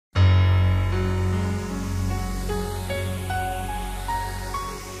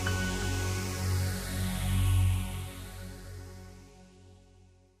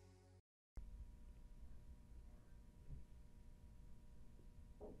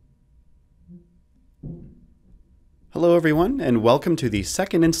Hello everyone, and welcome to the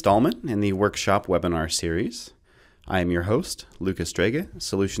second installment in the workshop webinar series. I am your host, Lucas Drage,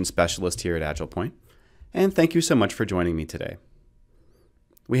 Solution Specialist here at AgilePoint, and thank you so much for joining me today.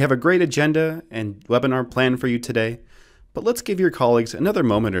 We have a great agenda and webinar planned for you today, but let's give your colleagues another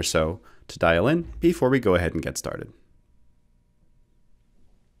moment or so to dial in before we go ahead and get started.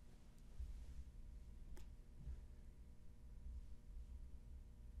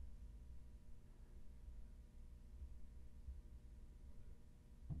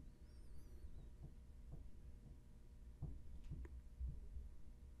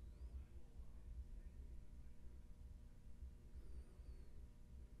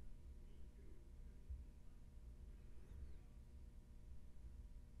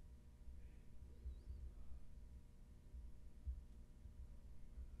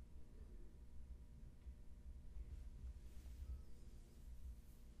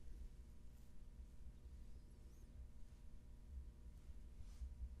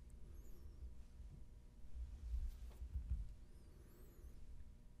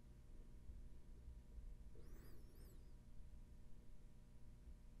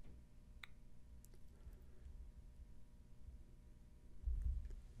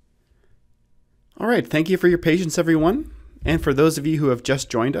 All right, thank you for your patience, everyone. And for those of you who have just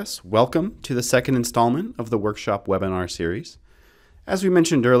joined us, welcome to the second installment of the workshop webinar series. As we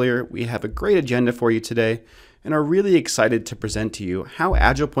mentioned earlier, we have a great agenda for you today and are really excited to present to you how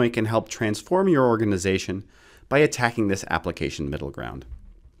AgilePoint can help transform your organization by attacking this application middle ground.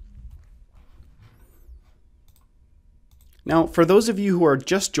 Now, for those of you who are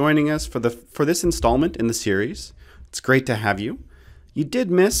just joining us for this installment in the series, it's great to have you. You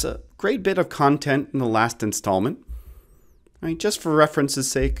did miss a great bit of content in the last installment. Right, just for reference's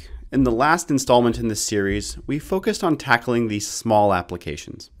sake, in the last installment in this series, we focused on tackling these small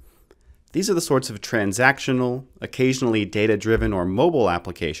applications. These are the sorts of transactional, occasionally data-driven or mobile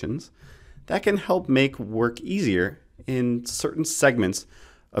applications that can help make work easier in certain segments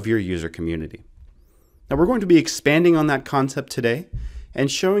of your user community. Now, we're going to be expanding on that concept today and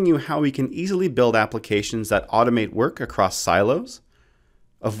showing you how we can easily build applications that automate work across silos,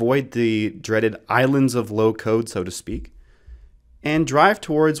 avoid the dreaded islands of low code, so to speak, and drive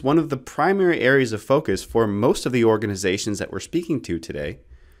towards one of the primary areas of focus for most of the organizations that we're speaking to today,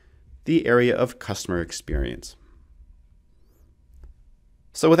 the area of customer experience.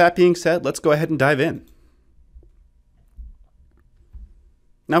 So with that being said, let's go ahead and dive in.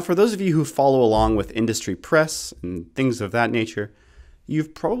 Now, for those of you who follow along with industry press and things of that nature,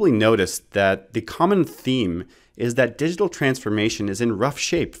 you've probably noticed that the common theme is that digital transformation is in rough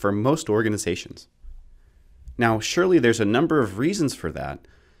shape for most organizations. Now, surely there's a number of reasons for that,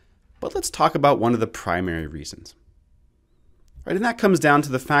 but let's talk about one of the primary reasons. Right, and that comes down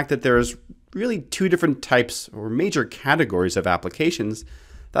to the fact that there's really two different types or major categories of applications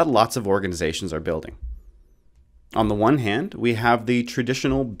that lots of organizations are building. On the one hand, we have the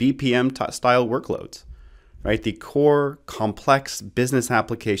traditional BPM style workloads, right? The core, complex business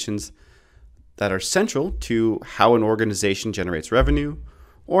applications that are central to how an organization generates revenue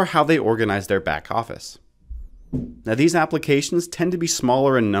or how they organize their back office. Now, these applications tend to be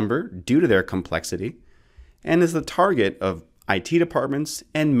smaller in number due to their complexity and is the target of IT departments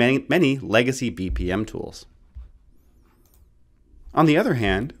and many legacy BPM tools. On the other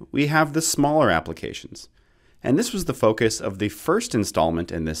hand, we have the smaller applications, and this was the focus of the first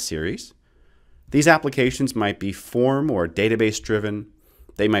installment in this series. These applications might be form or database driven.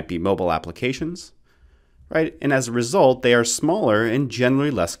 They might be mobile applications, right? And as a result, they are smaller and generally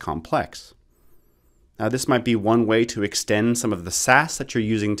less complex. Now, this might be one way to extend some of the SaaS that you're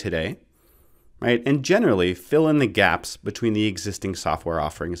using today, right? And generally fill in the gaps between the existing software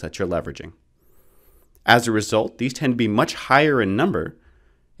offerings that you're leveraging. As a result, these tend to be much higher in number,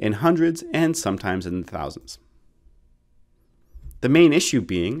 in hundreds and sometimes in the thousands. The main issue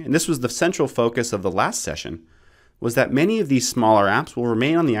being, and this was the central focus of the last session, was that many of these smaller apps will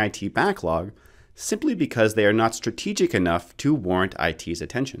remain on the IT backlog simply because they are not strategic enough to warrant IT's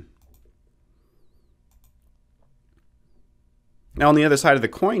attention. Now, on the other side of the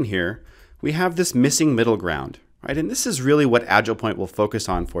coin here, we have this missing middle ground, right? And this is really what AgilePoint will focus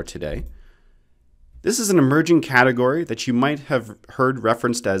on for today. This is an emerging category that you might have heard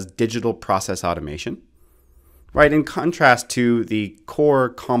referenced as digital process automation, right? In contrast to the core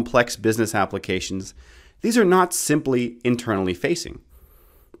complex business applications, these are not simply internally facing.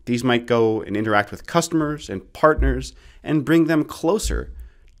 These might go and interact with customers and partners and bring them closer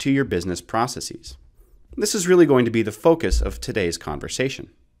to your business processes. This is really going to be the focus of today's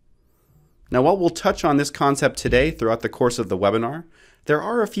conversation. Now, while we'll touch on this concept today throughout the course of the webinar, there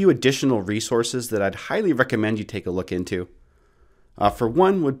are a few additional resources that I'd highly recommend you take a look into. For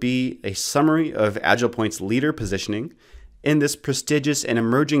one would be a summary of AgilePoint's leader positioning in this prestigious and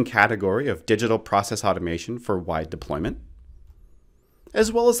emerging category of digital process automation for wide deployment,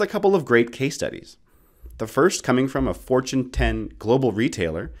 as well as a couple of great case studies. The first coming from a Fortune 10 global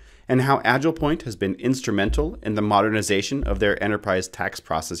retailer and how AgilePoint has been instrumental in the modernization of their enterprise tax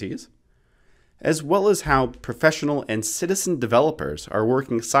processes, as well as how professional and citizen developers are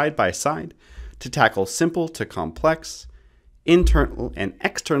working side by side to tackle simple to complex, internal and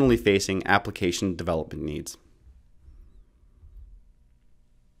externally facing application development needs.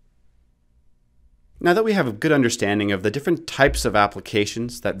 Now that we have a good understanding of the different types of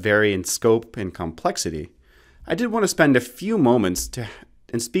applications that vary in scope and complexity, I did want to spend a few moments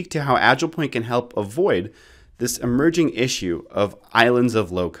and speak to how AgilePoint can help avoid this emerging issue of islands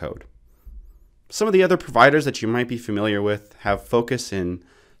of low code. Some of the other providers that you might be familiar with have focus in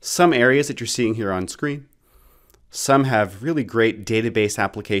some areas that you're seeing here on screen. Some have really great database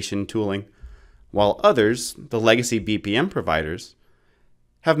application tooling, while others, the legacy BPM providers,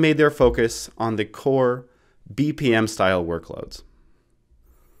 have made their focus on the core BPM style workloads.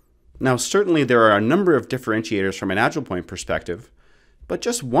 Now, certainly there are a number of differentiators from an AgilePoint perspective, but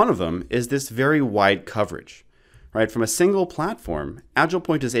just one of them is this very wide coverage. Right? From a single platform,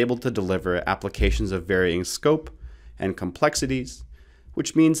 AgilePoint is able to deliver applications of varying scope and complexities,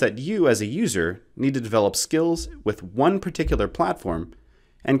 which means that you as a user need to develop skills with one particular platform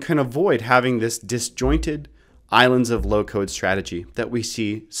and can avoid having this disjointed islands of low-code strategy that we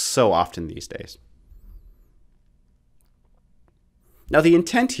see so often these days. Now, the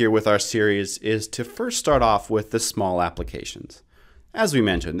intent here with our series is to first start off with the small applications. As we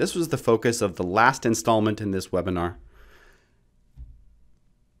mentioned, this was the focus of the last installment in this webinar.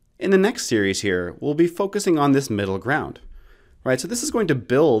 In the next series here, we'll be focusing on this middle ground. Right, so this is going to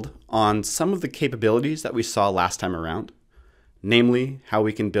build on some of the capabilities that we saw last time around. Namely, how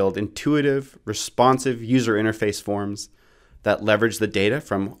we can build intuitive, responsive user interface forms that leverage the data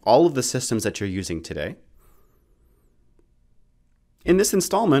from all of the systems that you're using today. In this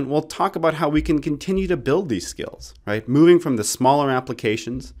installment, we'll talk about how we can continue to build these skills, right? Moving from the smaller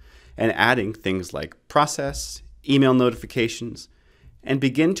applications and adding things like process, email notifications, and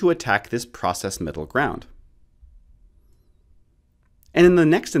begin to attack this process middle ground. And in the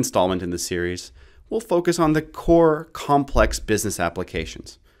next installment in the series, we'll focus on the core complex business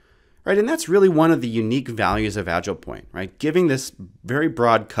applications, right? And that's really one of the unique values of AgilePoint, right? Giving this very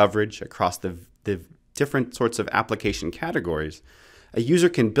broad coverage across the different sorts of application categories, a user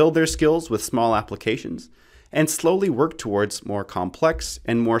can build their skills with small applications and slowly work towards more complex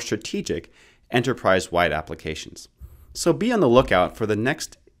and more strategic enterprise-wide applications. So be on the lookout for the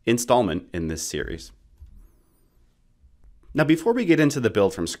next installment in this series. Now, before we get into the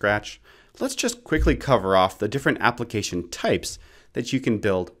build from scratch, let's just quickly cover off the different application types that you can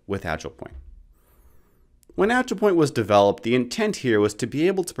build with AgilePoint. When AgilePoint was developed, the intent here was to be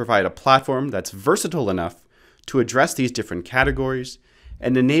able to provide a platform that's versatile enough to address these different categories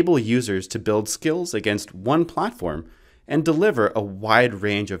and enable users to build skills against one platform and deliver a wide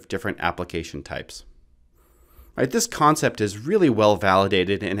range of different application types. Right, this concept is really well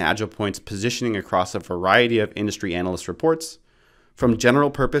validated in AgilePoint's positioning across a variety of industry analyst reports, from general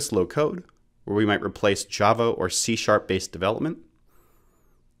purpose low code, where we might replace Java or C# based development,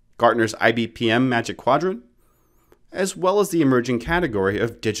 Gartner's IBPM Magic Quadrant, as well as the emerging category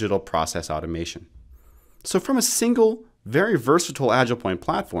of digital process automation. So from a single, very versatile AgilePoint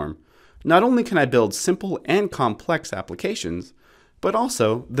platform, not only can I build simple and complex applications, but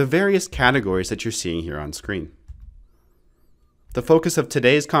also the various categories that you're seeing here on screen. The focus of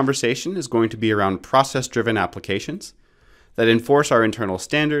today's conversation is going to be around process-driven applications that enforce our internal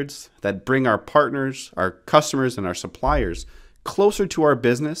standards, that bring our partners, our customers, and our suppliers closer to our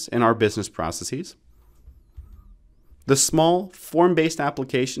business and our business processes. The small, form-based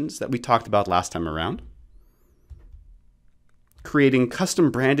applications that we talked about last time around. Creating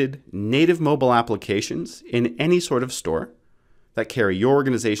custom-branded native mobile applications in any sort of store that carry your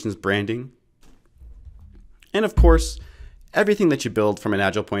organization's branding. And of course, everything that you build from an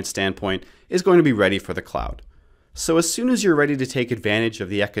AgilePoint standpoint is going to be ready for the cloud. So as soon as you're ready to take advantage of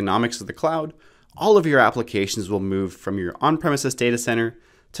the economics of the cloud, all of your applications will move from your on-premises data center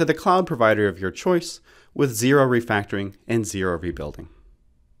to the cloud provider of your choice with zero refactoring and zero rebuilding.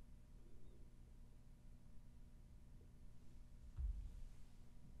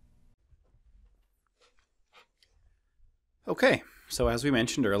 Okay, so as we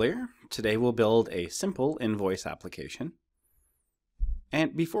mentioned earlier, today we'll build a simple invoice application.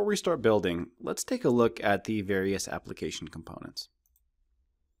 And before we start building, let's take a look at the various application components.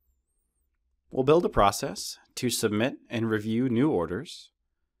 We'll build a process to submit and review new orders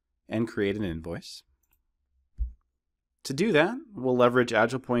and create an invoice. To do that, we'll leverage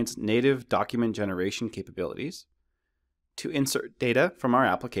AgilePoint's native document generation capabilities to insert data from our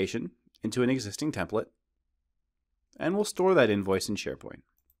application into an existing template, and we'll store that invoice in SharePoint.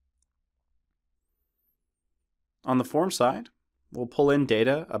 On the form side, we'll pull in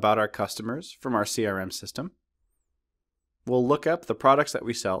data about our customers from our CRM system. We'll look up the products that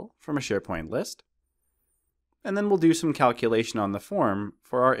we sell from a SharePoint list, and then we'll do some calculation on the form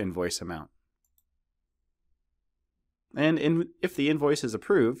for our invoice amount. And if the invoice is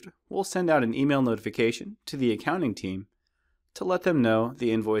approved, we'll send out an email notification to the accounting team to let them know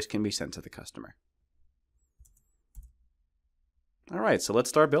the invoice can be sent to the customer. All right, so let's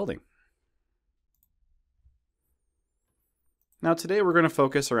start building. Now today we're going to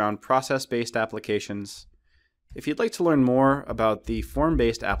focus around process-based applications. If you'd like to learn more about the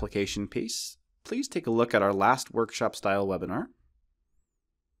form-based application piece, please take a look at our last workshop-style webinar.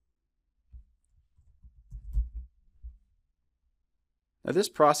 Now this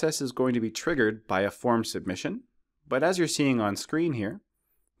process is going to be triggered by a form submission, but as you're seeing on screen here,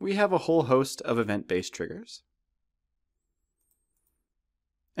 we have a whole host of event-based triggers.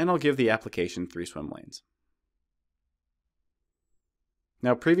 And I'll give the application 3 swim lanes.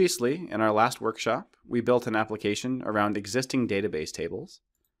 Now previously, in our last workshop, we built an application around existing database tables,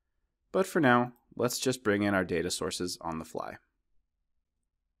 but for now, let's just bring in our data sources on the fly.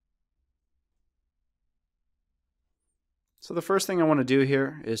 So the first thing I want to do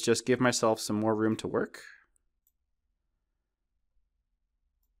here is just give myself some more room to work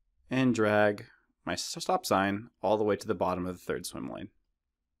and drag my stop sign all the way to the bottom of the 3rd swim lane.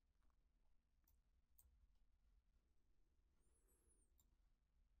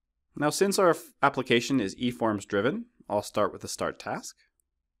 Now, since our application is eForms driven, I'll start with the start task.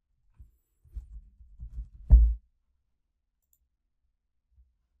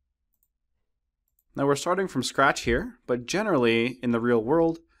 Now we're starting from scratch here, but generally in the real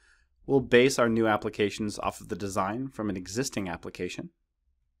world, we'll base our new applications off of the design from an existing application.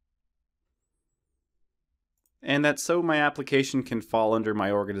 And that so my application can fall under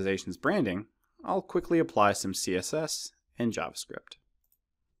my organization's branding, I'll quickly apply some CSS and JavaScript.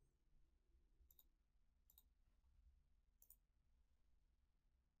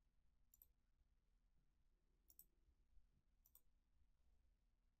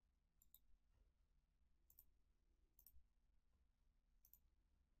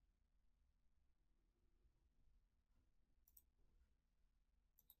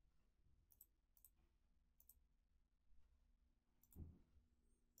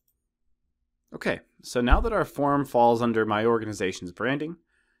 Okay, so now that our form falls under my organization's branding,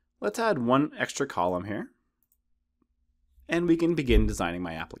 let's add one extra column here, and we can begin designing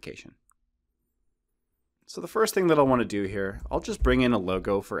my application. So the first thing that I'll want to do here, I'll just bring in a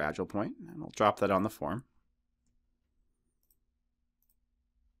logo for AgilePoint, and I'll drop that on the form.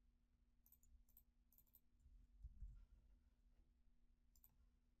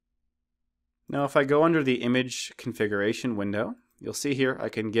 Now if I go under the image configuration window, you'll see here I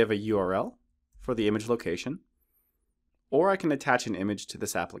can give a URL for the image location, or I can attach an image to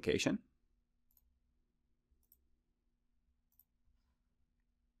this application.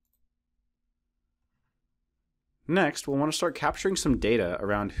 Next, we'll want to start capturing some data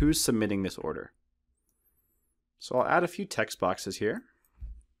around who's submitting this order. So I'll add a few text boxes here.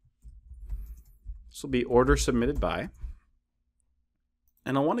 This will be order submitted by,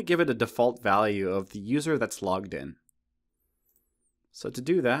 and I want to give it a default value of the user that's logged in. So to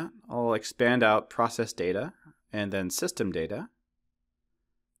do that, I'll expand out process data and then system data.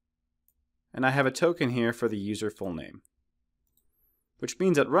 And I have a token here for the user full name, which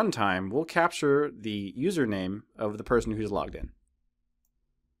means at runtime, we'll capture the username of the person who's logged in.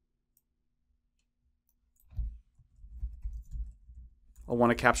 I'll want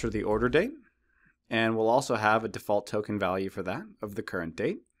to capture the order date, and we'll also have a default token value for that of the current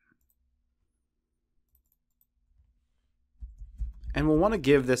date. And we'll want to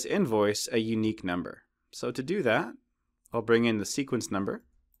give this invoice a unique number. So to do that, I'll bring in the sequence number.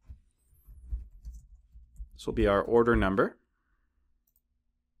 This will be our order number.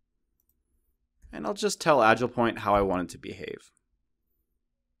 And I'll just tell AgilePoint how I want it to behave.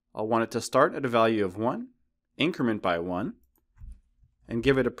 I'll want it to start at a value of 1, increment by 1, and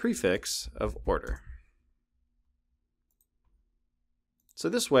give it a prefix of order. So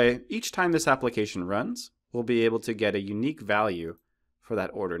this way, each time this application runs, we'll be able to get a unique value for that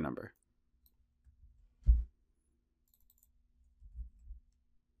order number.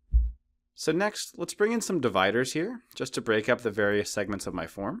 So next, let's bring in some dividers here, just to break up the various segments of my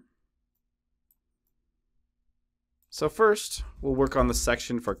form. So first, we'll work on the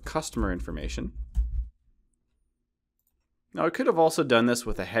section for customer information. Now I could have also done this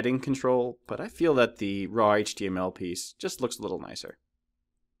with a heading control, but I feel that the raw HTML piece just looks a little nicer.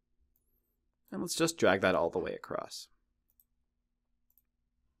 And let's just drag that all the way across.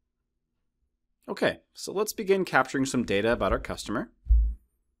 Okay, so let's begin capturing some data about our customer.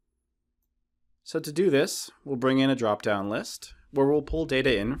 So to do this, we'll bring in a drop-down list where we'll pull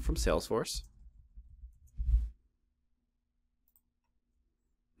data in from Salesforce.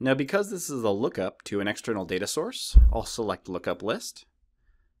 Now because this is a lookup to an external data source, I'll select Lookup List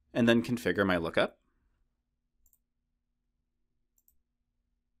and then configure my lookup.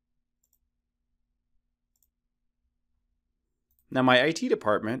 Now my IT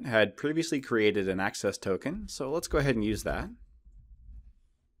department had previously created an access token, so let's go ahead and use that.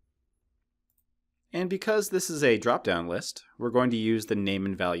 And because this is a drop-down list, we're going to use the name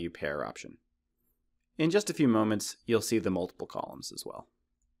and value pair option. In just a few moments, you'll see the multiple columns as well.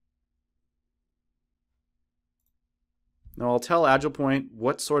 Now I'll tell AgilePoint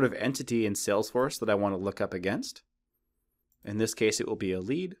what sort of entity in Salesforce that I want to look up against. In this case, it will be a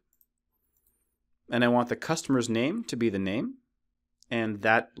lead. And I want the customer's name to be the name, and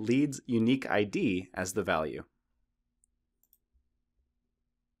that lead's unique ID as the value.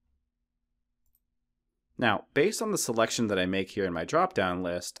 Now, based on the selection that I make here in my drop-down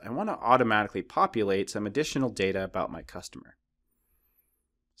list, I want to automatically populate some additional data about my customer.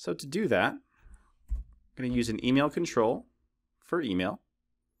 So to do that, I'm going to use an email control for email.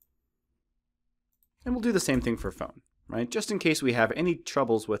 And we'll do the same thing for phone, right? Just in case we have any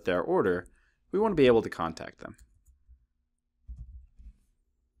troubles with their order, we want to be able to contact them.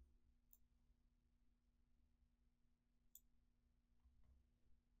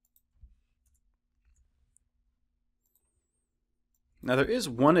 Now there is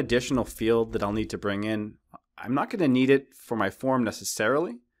one additional field that I'll need to bring in. I'm not going to need it for my form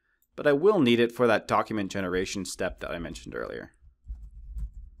necessarily, but I will need it for that document generation step that I mentioned earlier.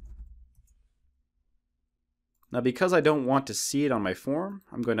 Now because I don't want to see it on my form,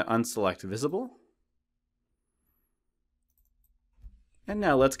 I'm going to unselect Visible. And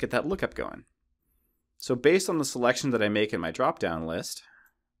now let's get that lookup going. So based on the selection that I make in my drop-down list,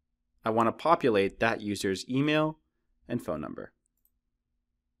 I want to populate that user's email and phone number.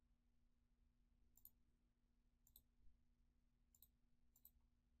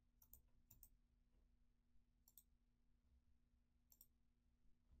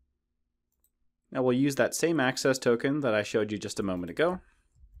 Now we'll use that same access token that I showed you just a moment ago.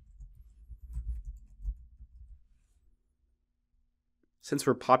 Since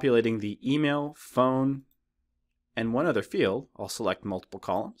we're populating the email, phone, and one other field, I'll select multiple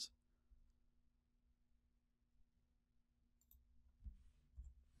columns.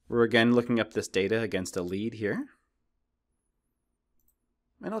 We're again looking up this data against a lead here.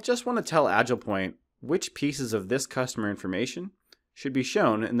 And I'll just want to tell AgilePoint which pieces of this customer information should be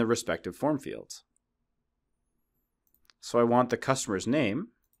shown in the respective form fields. So I want the customer's name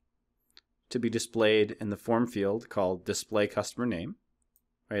to be displayed in the form field called Display Customer Name.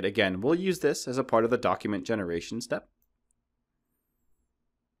 Right, again, we'll use this as a part of the document generation step.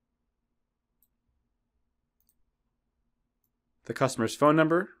 The customer's phone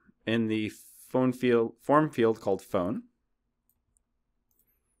number in the form field called Phone.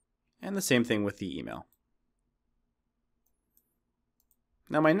 And the same thing with the email.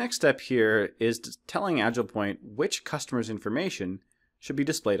 Now my next step here is telling AgilePoint which customer's information should be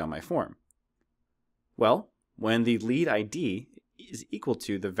displayed on my form. Well, when the lead ID is equal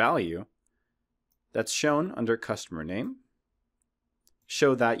to the value that's shown under customer name,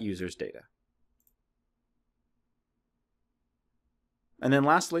 show that user's data. And then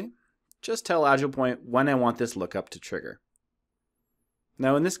lastly, just tell AgilePoint when I want this lookup to trigger.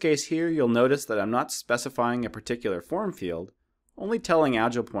 Now in this case here, you'll notice that I'm not specifying a particular form field, only telling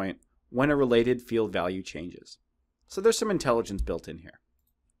AgilePoint when a related field value changes. So there's some intelligence built in here.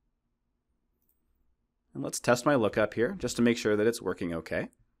 And let's test my lookup here just to make sure that it's working okay.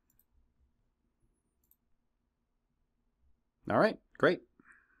 All right, great.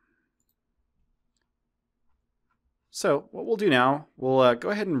 So what we'll do now, we'll go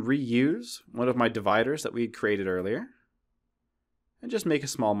ahead and reuse one of my dividers that we had created earlier and just make a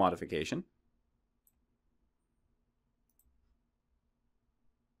small modification.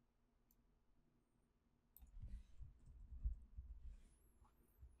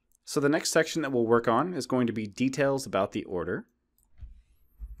 So the next section that we'll work on is going to be details about the order.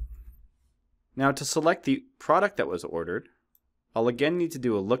 Now to select the product that was ordered, I'll again need to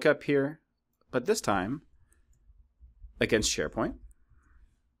do a lookup here but this time against SharePoint.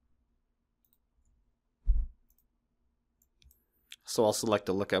 So I'll select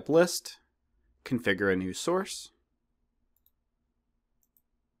a lookup list, configure a new source,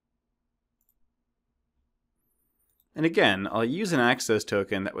 and again, I'll use an access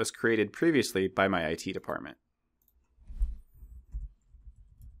token that was created previously by my IT department.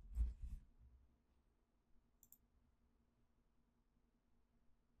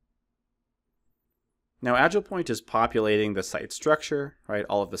 Now AgilePoint is populating the site structure, right?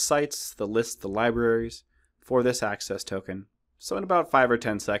 All of the sites, the lists, the libraries for this access token. So in about 5 or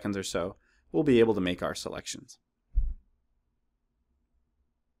 10 seconds or so, we'll be able to make our selections.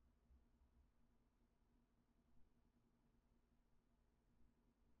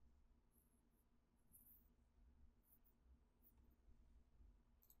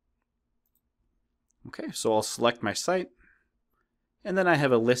 Okay, so I'll select my site, and then I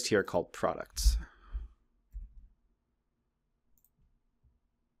have a list here called products.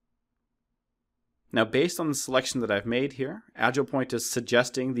 Now, based on the selection that I've made here, AgilePoint is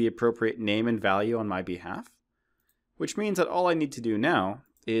suggesting the appropriate name and value on my behalf, which means that all I need to do now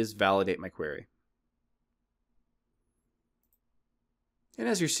is validate my query. And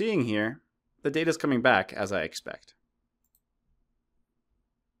as you're seeing here, the data is coming back as I expect.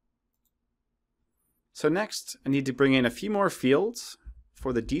 So next, I need to bring in a few more fields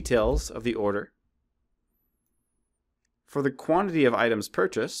for the details of the order. For the quantity of items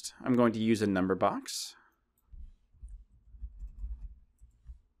purchased, I'm going to use a number box.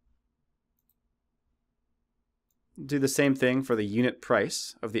 Do the same thing for the unit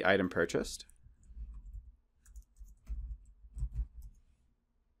price of the item purchased.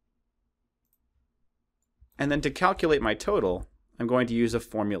 And then to calculate my total, I'm going to use a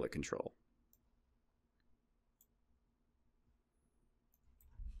formula control.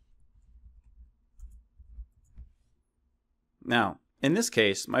 Now, in this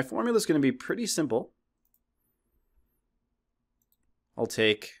case, my formula is going to be pretty simple. I'll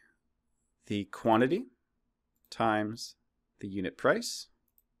take the quantity times the unit price,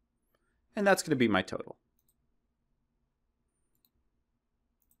 and that's going to be my total.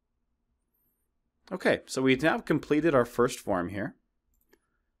 Okay, so we've now completed our first form here.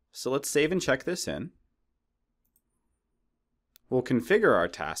 So let's save and check this in. We'll configure our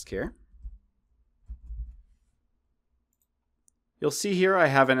task here. You'll see here I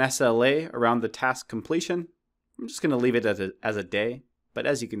have an SLA around the task completion. I'm just going to leave it as a day, but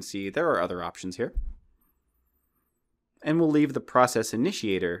as you can see, there are other options here. And we'll leave the process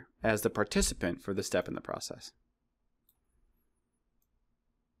initiator as the participant for the step in the process.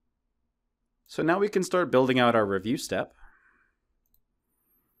 So now we can start building out our review step.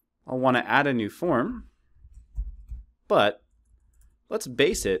 I'll want to add a new form, but let's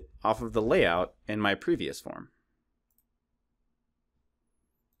base it off of the layout in my previous form.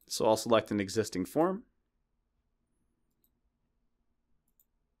 So I'll select an existing form.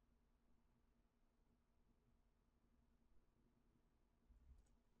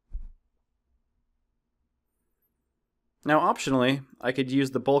 Now optionally, I could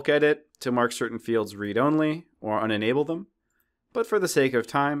use the bulk edit to mark certain fields read-only or unenable them, but for the sake of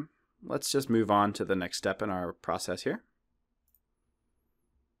time, let's just move on to the next step in our process here.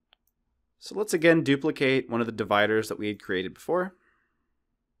 So let's again duplicate one of the dividers that we had created before.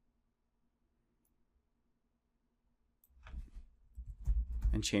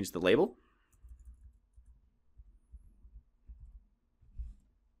 And change the label.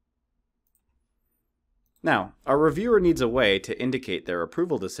 Now, our reviewer needs a way to indicate their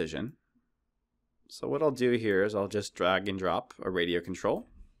approval decision. So what I'll do here is I'll just drag and drop a radio control.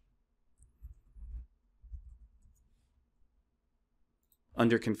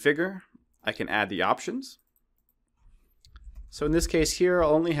 Under Configure, I can add the options. So in this case here,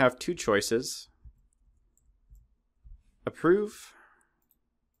 I'll only have two choices. Approve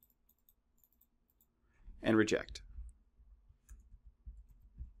and reject.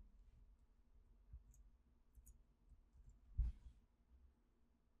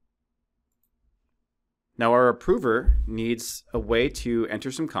 Now our approver needs a way to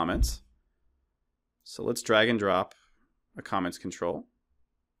enter some comments. So let's drag and drop a comments control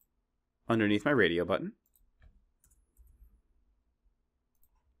underneath my radio button.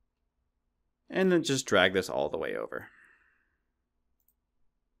 And then just drag this all the way over.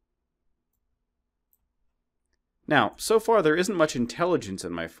 Now, so far there isn't much intelligence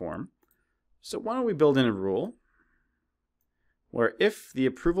in my form, so why don't we build in a rule where if the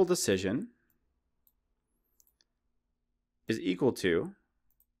approval decision is equal to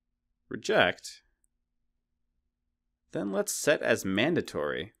reject, then let's set as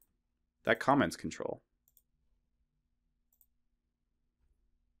mandatory that comments control.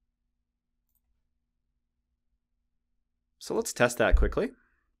 So let's test that quickly.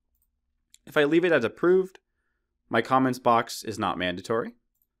 If I leave it as approved, my comments box is not mandatory.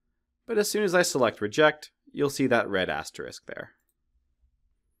 But as soon as I select reject, you'll see that red asterisk there.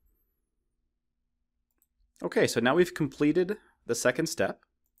 Okay, so now we've completed the second step.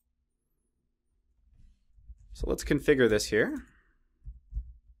 So let's configure this here.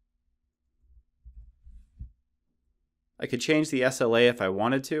 I could change the SLA if I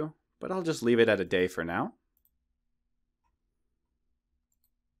wanted to, but I'll just leave it at a day for now.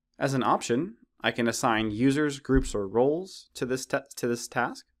 As an option, I can assign users, groups, or roles to this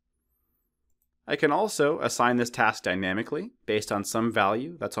task. I can also assign this task dynamically based on some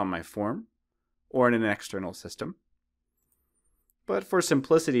value that's on my form or in an external system. But for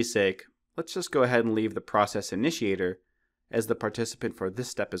simplicity's sake, let's just go ahead and leave the process initiator as the participant for this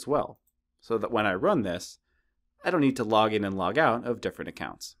step as well, so that when I run this, I don't need to log in and log out of different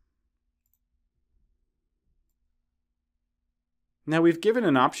accounts. Now we've given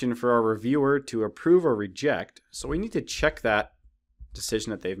an option for our reviewer to approve or reject, so we need to check that decision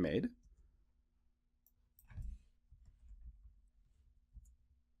that they've made.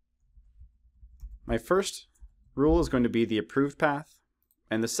 My first rule is going to be the approved path,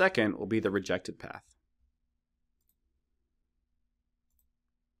 and the second will be the rejected path.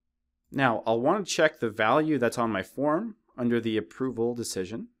 Now, I'll want to check the value that's on my form under the approval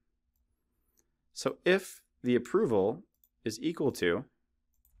decision. So if the approval is equal to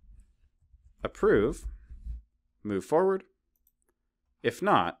approve, move forward. If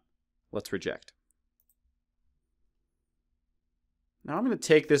not, let's reject. Now I'm going to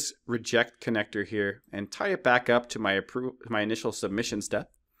take this reject connector here and tie it back up to my initial submission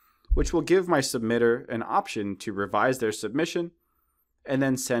step, which will give my submitter an option to revise their submission and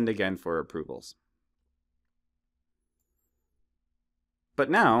then send again for approvals.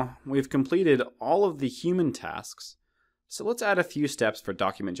 But now we've completed all of the human tasks, so let's add a few steps for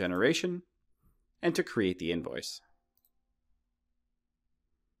document generation and to create the invoice.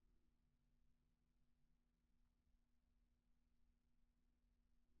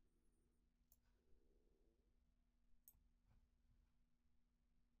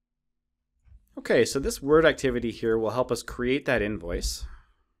 Okay, so this word activity here will help us create that invoice.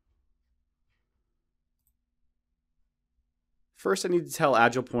 First, I need to tell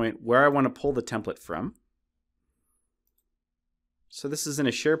AgilePoint where I want to pull the template from. So this is in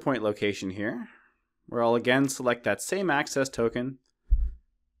a SharePoint location here, where I'll again select that same access token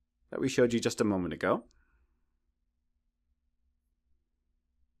that we showed you just a moment ago.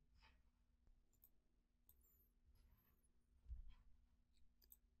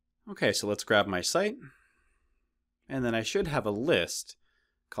 Okay, so let's grab my site, and then I should have a list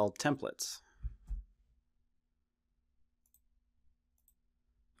called templates.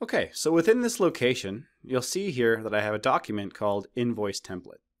 Okay, so within this location, you'll see here that I have a document called invoice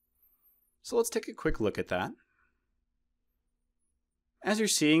template. So let's take a quick look at that. As you're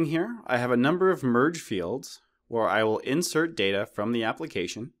seeing here, I have a number of merge fields where I will insert data from the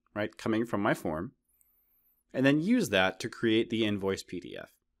application, right, coming from my form, and then use that to create the invoice PDF.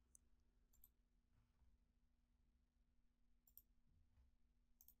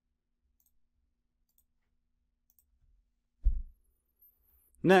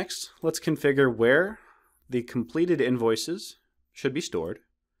 Next, let's configure where the completed invoices should be stored.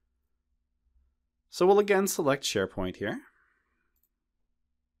 So we'll again select SharePoint here.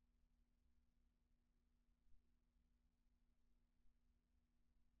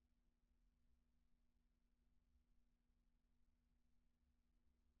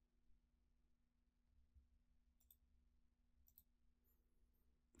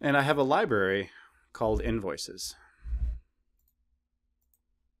 And I have a library called invoices.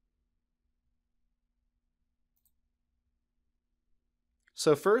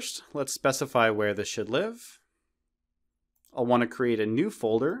 So first, let's specify where this should live. I'll want to create a new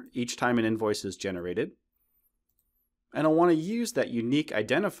folder each time an invoice is generated. And I'll want to use that unique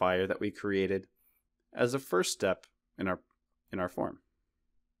identifier that we created as a first step in our form.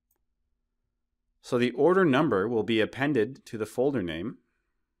 So the order number will be appended to the folder name.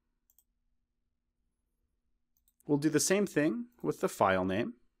 We'll do the same thing with the file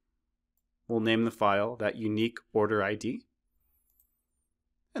name. We'll name the file that unique order ID.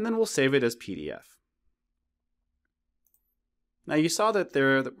 And then we'll save it as PDF. Now you saw that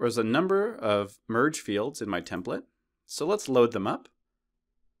there was a number of merge fields in my template, so let's load them up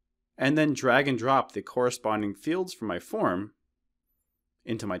and then drag and drop the corresponding fields from my form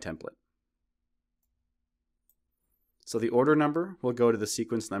into my template. So the order number will go to the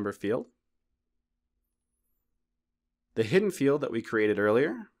sequence number field. The hidden field that we created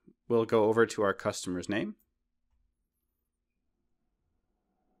earlier will go over to our customer's name.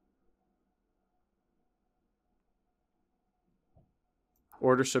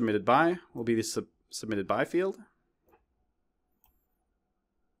 Order submitted by will be the submitted by field.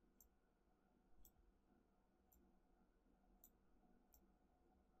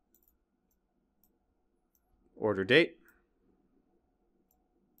 Order date.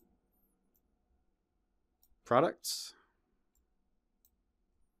 Products.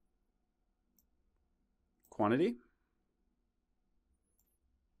 Quantity.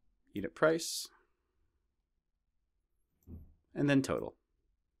 Unit price. And then total.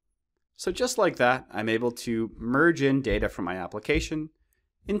 So just like that, I'm able to merge in data from my application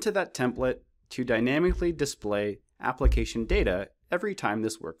into that template to dynamically display application data every time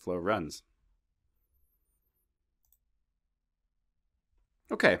this workflow runs.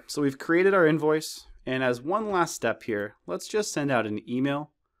 Okay, so we've created our invoice, and as one last step here, let's just send out an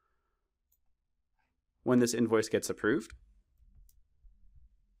email when this invoice gets approved.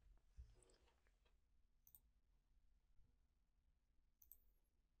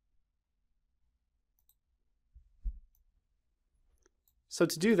 So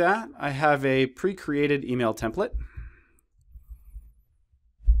to do that, I have a pre-created email template.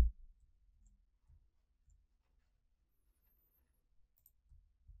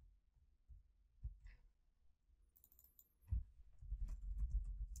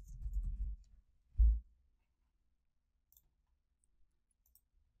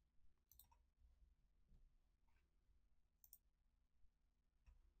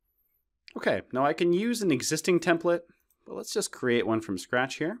 Okay, now I can use an existing template, but let's just create one from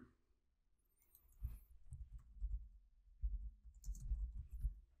scratch here.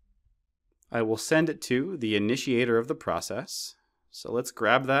 I will send it to the initiator of the process. So let's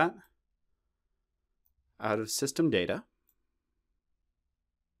grab that out of system data.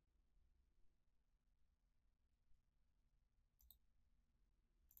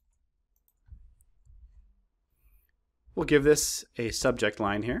 We'll give this a subject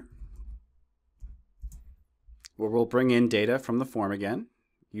line here, where we'll bring in data from the form again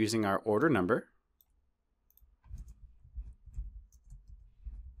using our order number.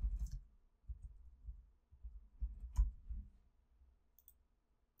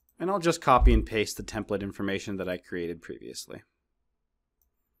 And I'll just copy and paste the template information that I created previously.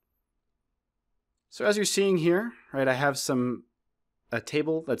 So as you're seeing here, right, I have a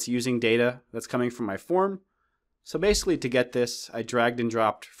table that's using data that's coming from my form. So basically to get this, I dragged and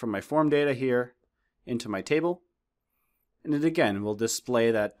dropped from my form data here into my table. And it again will display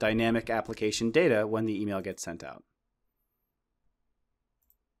that dynamic application data when the email gets sent out.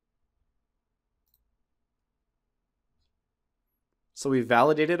 So we've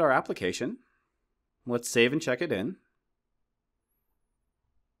validated our application. Let's save and check it in.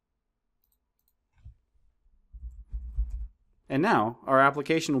 And now our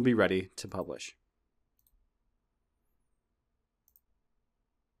application will be ready to publish.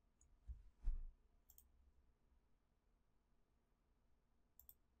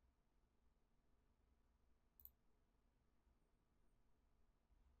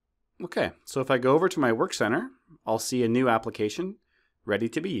 Okay, so if I go over to my Work Center, I'll see a new application ready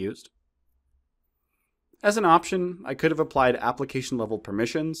to be used. As an option, I could have applied application level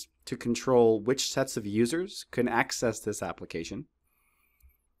permissions to control which sets of users can access this application.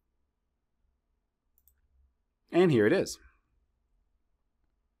 And here it is.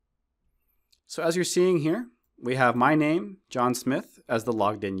 So as you're seeing here, we have my name, John Smith, as the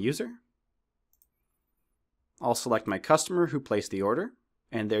logged in user. I'll select my customer who placed the order,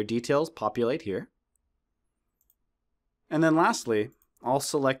 and their details populate here. And then lastly, I'll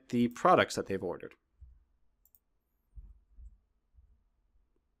select the products that they've ordered.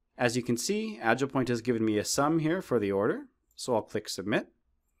 As you can see, AgilePoint has given me a sum here for the order, so I'll click Submit.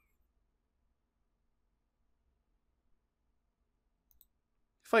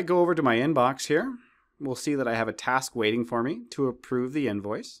 If I go over to my inbox here, we'll see that I have a task waiting for me to approve the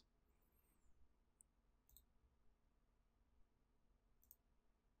invoice.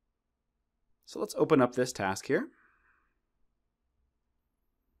 So let's open up this task here.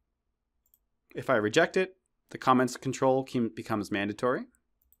 If I reject it, the comments control becomes mandatory.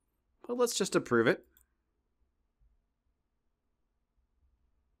 But let's just approve it.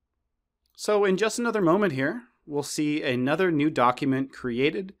 So in just another moment here, we'll see another new document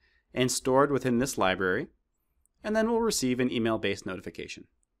created and stored within this library, and then we'll receive an email-based notification.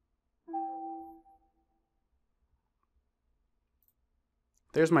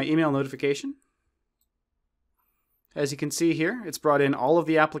 There's my email notification. As you can see here, it's brought in all of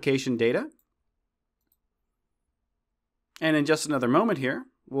the application data. And in just another moment here,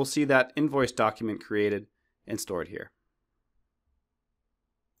 we'll see that invoice document created and stored here.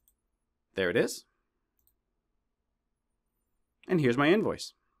 There it is. And here's my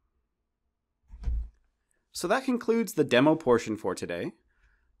invoice. So that concludes the demo portion for today.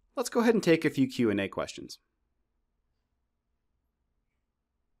 Let's go ahead and take a few Q&A questions.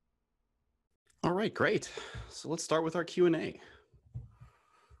 All right, great. So let's start with our Q&A.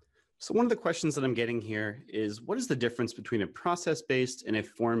 So one of the questions that I'm getting here is, what is the difference between a process-based and a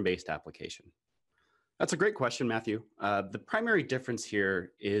form-based application? That's a great question, Matthew. The primary difference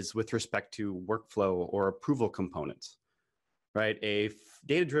here is with respect to workflow or approval components, right? A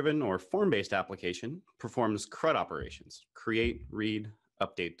data-driven or form-based application performs CRUD operations, create, read,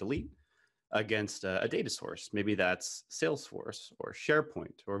 update, delete, against a data source. Maybe that's Salesforce or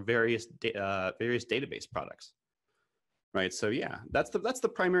SharePoint or various database products. Right, so yeah, that's the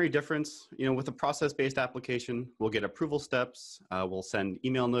primary difference. You know, with a process-based application, we'll get approval steps, we'll send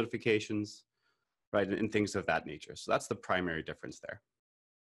email notifications, right, and things of that nature. So that's the primary difference there.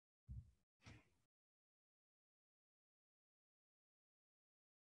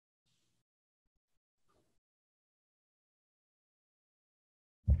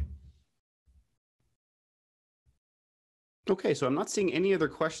 Okay, so I'm not seeing any other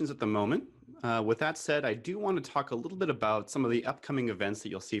questions at the moment. With that said, I do want to talk a little bit about some of the upcoming events that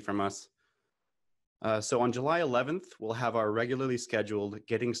you'll see from us. So on July 11th, we'll have our regularly scheduled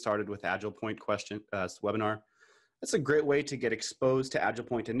Getting Started with AgilePoint webinar. That's a great way to get exposed to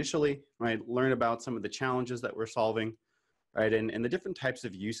AgilePoint initially, right? Learn about some of the challenges that we're solving, right? And the different types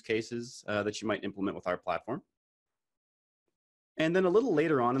of use cases that you might implement with our platform. And then a little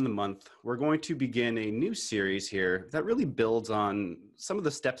later on in the month, we're going to begin a new series here that really builds on some of the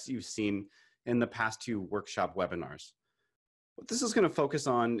steps you've seen in the past two workshop webinars. What this is going to focus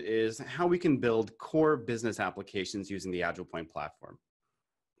on is how we can build core business applications using the AgilePoint platform.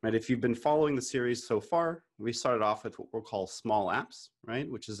 Right, if you've been following the series so far, we started off with what we'll call small apps, right,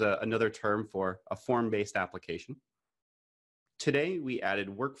 which is another term for a form-based application. Today, we added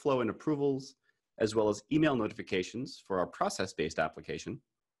workflow and approvals, as well as email notifications for our process-based application.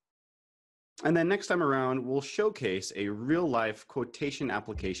 And then next time around, we'll showcase a real-life quotation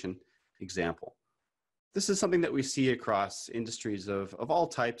application example. This is something that we see across industries of all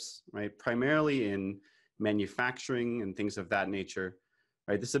types, right? Primarily in manufacturing and things of that nature,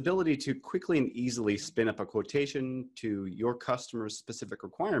 right? This ability to quickly and easily spin up a quotation to your customer's specific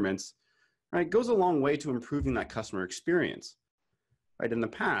requirements, right, goes a long way to improving that customer experience. Right? In the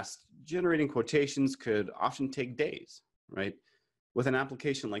past, generating quotations could often take days, right? With an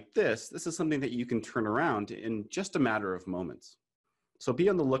application like this is something that you can turn around in just a matter of moments. So be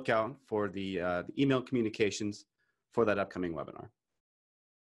on the lookout for the email communications for that upcoming webinar.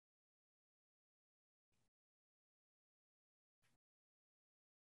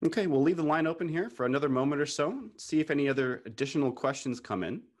 Okay, we'll leave the line open here for another moment or so, see if any other additional questions come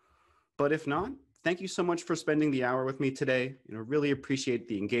in. But if not, thank you so much for spending the hour with me today. You know, really appreciate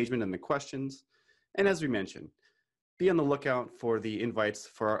the engagement and the questions. And as we mentioned, be on the lookout for the invites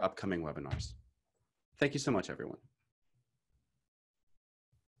for our upcoming webinars. Thank you so much, everyone.